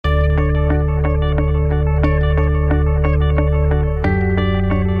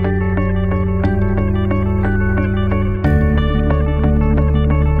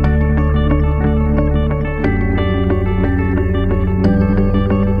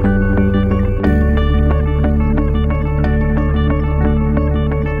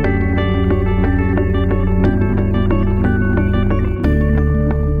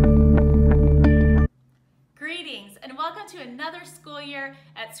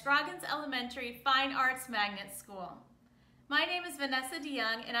Scroggins Elementary Fine Arts Magnet School. My name is Vanessa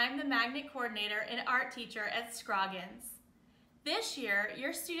DeYoung and I'm the Magnet Coordinator and Art Teacher at Scroggins. This year,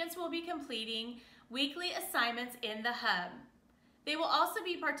 your students will be completing weekly assignments in the Hub. They will also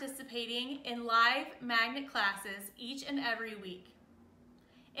be participating in live magnet classes each and every week.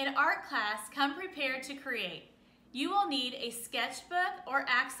 In art class, come prepared to create. You will need a sketchbook or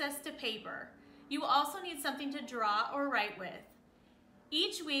access to paper. You will also need something to draw or write with.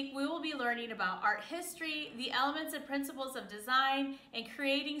 Each week, we will be learning about art history, the elements and principles of design, and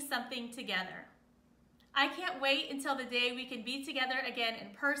creating something together. I can't wait until the day we can be together again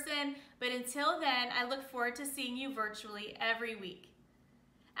in person, but until then, I look forward to seeing you virtually every week.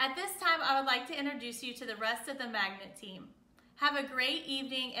 At this time, I would like to introduce you to the rest of the Magnet team. Have a great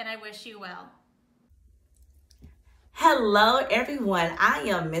evening, and I wish you well. Hello, everyone. I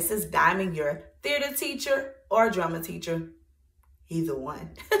am Mrs. Diamond, your theater teacher or drama teacher. Either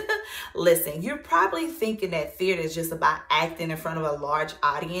one. Listen, you're probably thinking that theater is just about acting in front of a large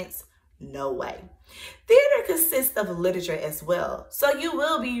audience. No way. Theater consists of literature as well. So you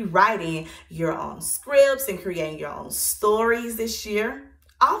will be writing your own scripts and creating your own stories this year.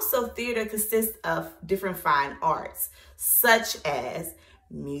 Also, theater consists of different fine arts, such as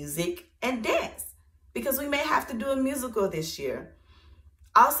music and dance, because we may have to do a musical this year.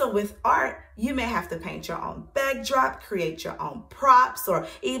 Also with art, you may have to paint your own backdrop, create your own props, or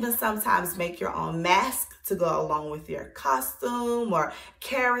even sometimes make your own mask to go along with your costume or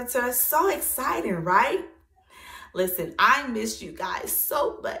character. So exciting, right? Listen, I miss you guys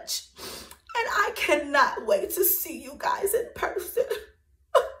so much, and I cannot wait to see you guys in person.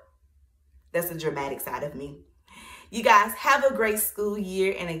 That's the dramatic side of me. You guys have a great school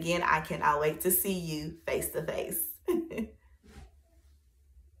year, and again, I cannot wait to see you face to face.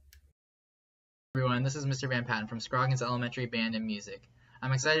 Everyone, this is Mr. Van Patten from Scroggins Elementary Band and Music.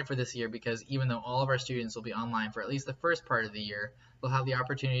 I'm excited for this year because even though all of our students will be online for at least the first part of the year, they'll have the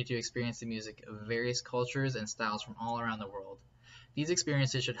opportunity to experience the music of various cultures and styles from all around the world. These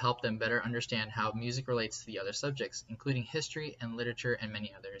experiences should help them better understand how music relates to the other subjects, including history and literature and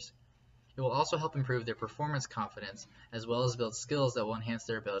many others. It will also help improve their performance confidence, as well as build skills that will enhance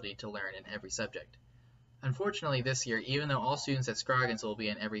their ability to learn in every subject. Unfortunately, this year, even though all students at Scroggins will be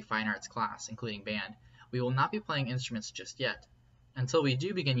in every fine arts class, including band, we will not be playing instruments just yet. Until we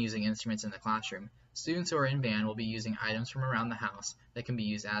do begin using instruments in the classroom, students who are in band will be using items from around the house that can be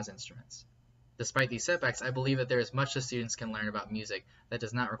used as instruments. Despite these setbacks, I believe that there is much that students can learn about music that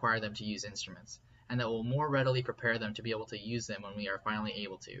does not require them to use instruments, and that will more readily prepare them to be able to use them when we are finally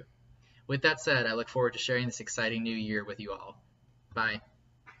able to. With that said, I look forward to sharing this exciting new year with you all. Bye.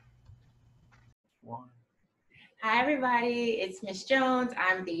 Hi everybody, it's Miss Jones.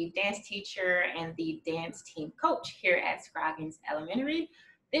 I'm the dance teacher and the dance team coach here at Scroggins Elementary.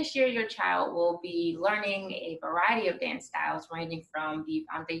 This year your child will be learning a variety of dance styles ranging from the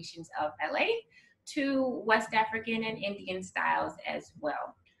foundations of ballet to West African and Indian styles as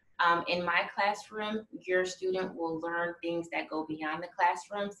well. In my classroom, your student will learn things that go beyond the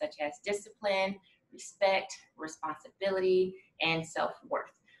classroom, such as discipline, respect, responsibility, and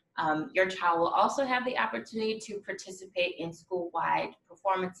self-worth. Your child will also have the opportunity to participate in school-wide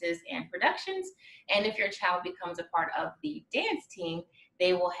performances and productions. And if your child becomes a part of the dance team,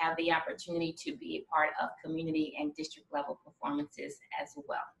 they will have the opportunity to be a part of community and district level performances as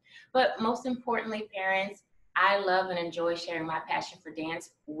well. But most importantly, parents, I love and enjoy sharing my passion for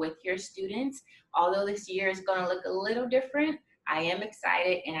dance with your students. Although this year is going to look a little different, I am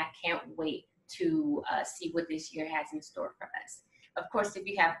excited and I can't wait to see what this year has in store for us. Of course, if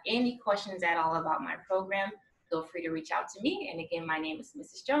you have any questions at all about my program, feel free to reach out to me. And again, my name is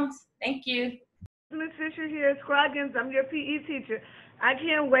Mrs. Jones. Thank you. Ms. Fisher here at Scroggins. I'm your PE teacher. I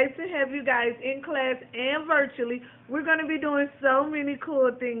can't wait to have you guys in class and virtually. We're going to be doing so many cool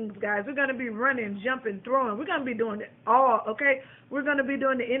things, guys. We're going to be running, jumping, throwing. We're going to be doing it all, okay? We're going to be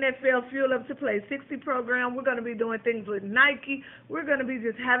doing the NFL Fuel Up to Play 60 program. We're going to be doing things with Nike. We're going to be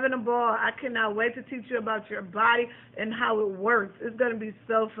just having a ball. I cannot wait to teach you about your body and how it works. It's going to be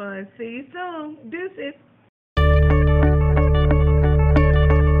so fun. See you soon. Deuces.